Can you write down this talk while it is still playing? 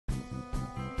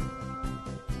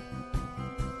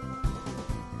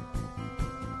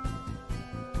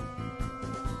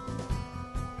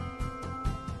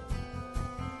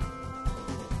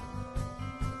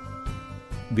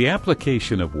The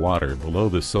application of water below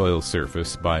the soil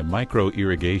surface by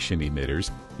micro-irrigation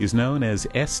emitters is known as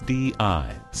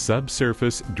SDI,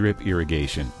 Subsurface Drip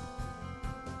Irrigation.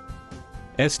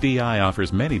 SDI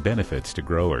offers many benefits to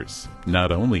growers.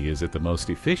 Not only is it the most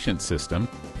efficient system,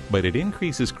 but it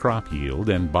increases crop yield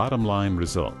and bottom-line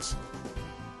results.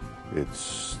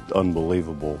 It's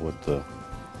unbelievable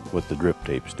what the drip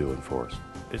tape's doing for us.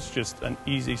 It's just an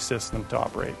easy system to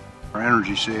operate. Our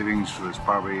energy savings was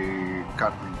probably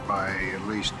cut by at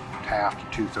least half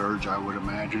to two-thirds, I would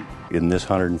imagine. In this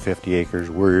 150 acres,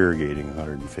 we're irrigating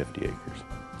 150 acres.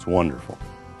 It's wonderful.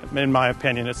 In my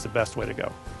opinion, it's the best way to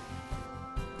go.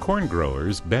 Corn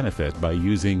growers benefit by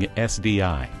using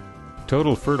SDI.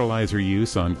 Total fertilizer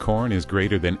use on corn is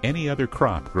greater than any other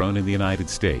crop grown in the United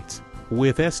States.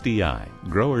 With SDI,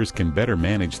 growers can better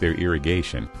manage their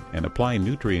irrigation and apply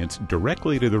nutrients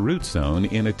directly to the root zone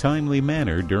in a timely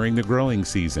manner during the growing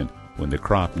season when the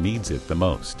crop needs it the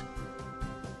most.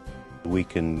 We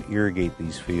can irrigate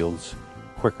these fields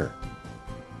quicker.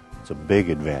 It's a big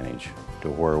advantage to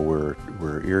where we're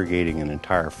irrigating an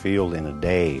entire field in a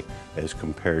day as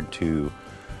compared to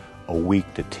a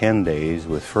week to 10 days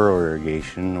with furrow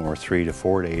irrigation or 3 to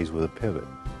 4 days with a pivot.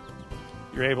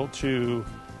 You're able to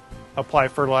apply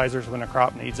fertilizers when a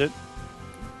crop needs it,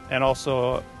 and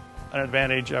also an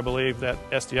advantage I believe that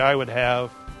SDI would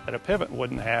have that a pivot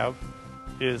wouldn't have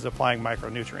is applying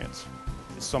micronutrients.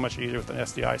 It's so much easier with an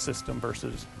SDI system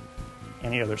versus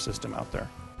any other system out there.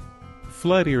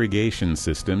 Flood irrigation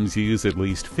systems use at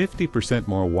least 50%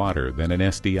 more water than an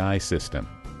SDI system,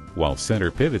 while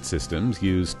center pivot systems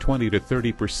use 20 to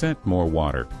 30% more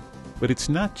water. But it's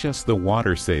not just the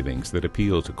water savings that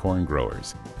appeal to corn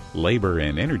growers. Labor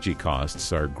and energy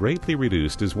costs are greatly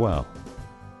reduced as well.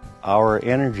 Our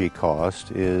energy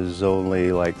cost is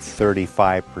only like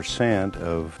 35%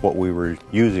 of what we were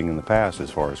using in the past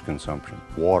as far as consumption.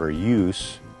 Water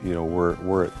use,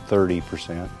 we're at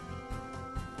 30%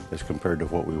 as compared to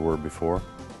what we were before.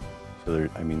 So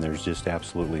there's just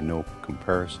absolutely no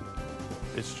comparison.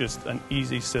 It's just an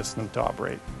easy system to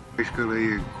operate. Basically,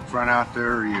 you run out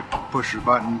there, you push the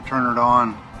button, turn it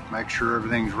on, make sure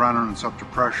everything's running, it's up to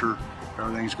pressure,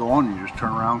 everything's going, you just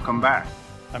turn around and come back.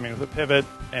 With a pivot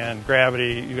and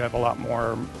gravity, you have a lot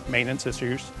more maintenance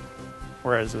issues,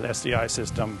 whereas the SDI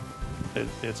system,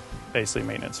 it's basically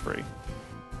maintenance free.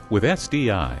 With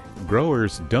SDI,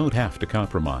 growers don't have to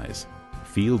compromise.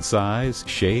 Field size,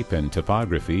 shape, and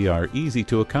topography are easy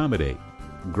to accommodate.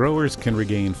 Growers can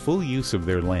regain full use of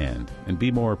their land and be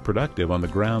more productive on the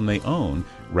ground they own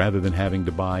rather than having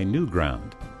to buy new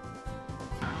ground.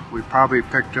 We probably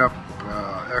picked up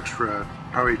extra,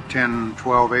 probably 10,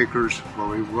 12 acres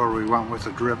where we went with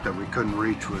a drip that we couldn't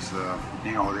reach with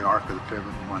the arc of the pivot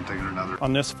and one thing or another.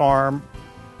 On this farm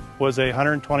was a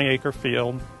 120 acre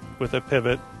field with a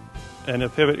pivot, and the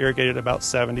pivot irrigated about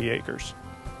 70 acres.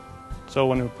 So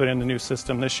when we put in the new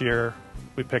system this year,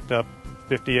 we picked up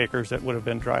 50 acres that would have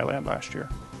been dry land last year.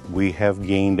 We have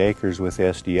gained acres with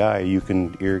SDI. You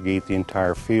can irrigate the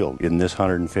entire field. In this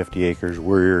 150 acres,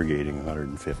 we're irrigating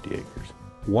 150 acres.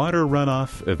 Water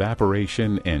runoff,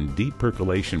 evaporation, and deep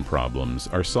percolation problems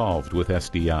are solved with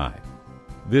SDI.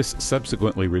 This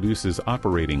subsequently reduces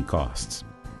operating costs.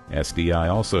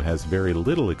 SDI also has very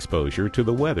little exposure to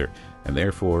the weather, and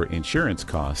therefore insurance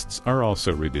costs are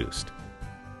also reduced.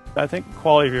 I think the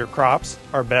quality of your crops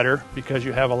are better because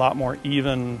you have a lot more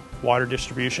even water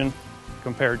distribution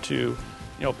compared to,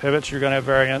 pivots. You're going to have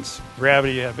variance.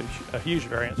 Gravity, you have a huge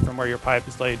variance from where your pipe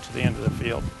is laid to the end of the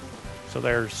field. So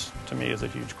there's, to me, is a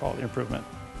huge quality improvement.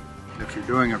 If you're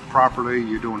doing it properly,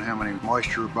 you don't have any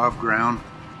moisture above ground.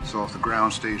 So if the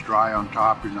ground stays dry on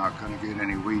top, you're not going to get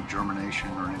any weed germination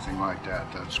or anything like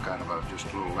that. That's kind of just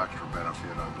a little extra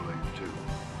benefit, I believe, too.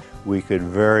 We could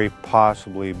very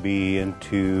possibly be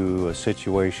into a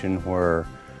situation where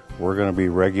we're going to be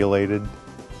regulated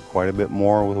quite a bit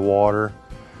more with water.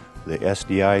 The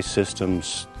SDI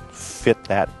systems fit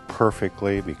that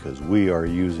perfectly because we are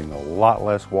using a lot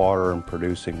less water and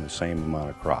producing the same amount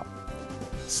of crop.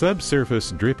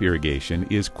 Subsurface drip irrigation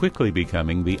is quickly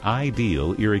becoming the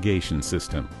ideal irrigation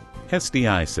system.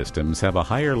 SDI systems have a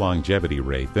higher longevity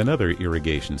rate than other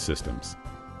irrigation systems,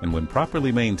 and when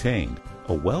properly maintained,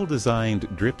 a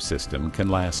well-designed drip system can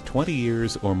last 20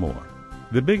 years or more.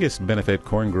 The biggest benefit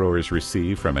corn growers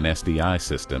receive from an SDI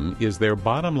system is their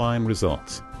bottom-line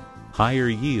results. Higher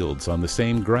yields on the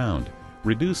same ground,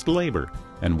 reduced labor,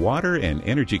 and water and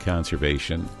energy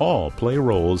conservation all play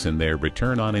roles in their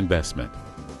return on investment.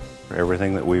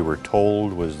 Everything that we were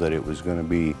told was that it was going to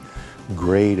be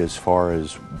great as far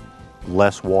as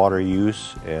less water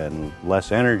use and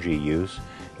less energy use,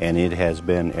 and it has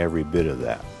been every bit of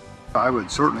that. I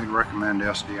would certainly recommend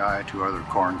SDI to other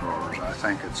corn growers. I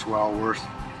think it's well worth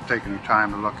taking the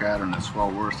time to look at, and it's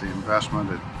well worth the investment.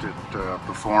 It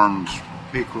performs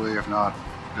equally, if not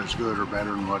as good or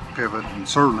better than what pivot, and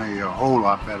certainly a whole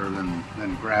lot better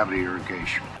than gravity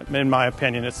irrigation. In my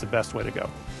opinion, it's the best way to go.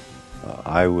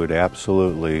 I would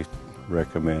absolutely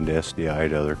recommend SDI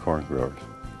to other corn growers.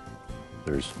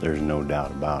 There's no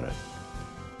doubt about it.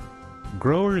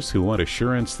 Growers who want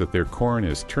assurance that their corn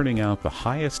is turning out the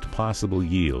highest possible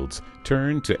yields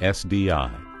turn to SDI,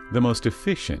 the most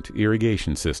efficient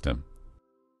irrigation system.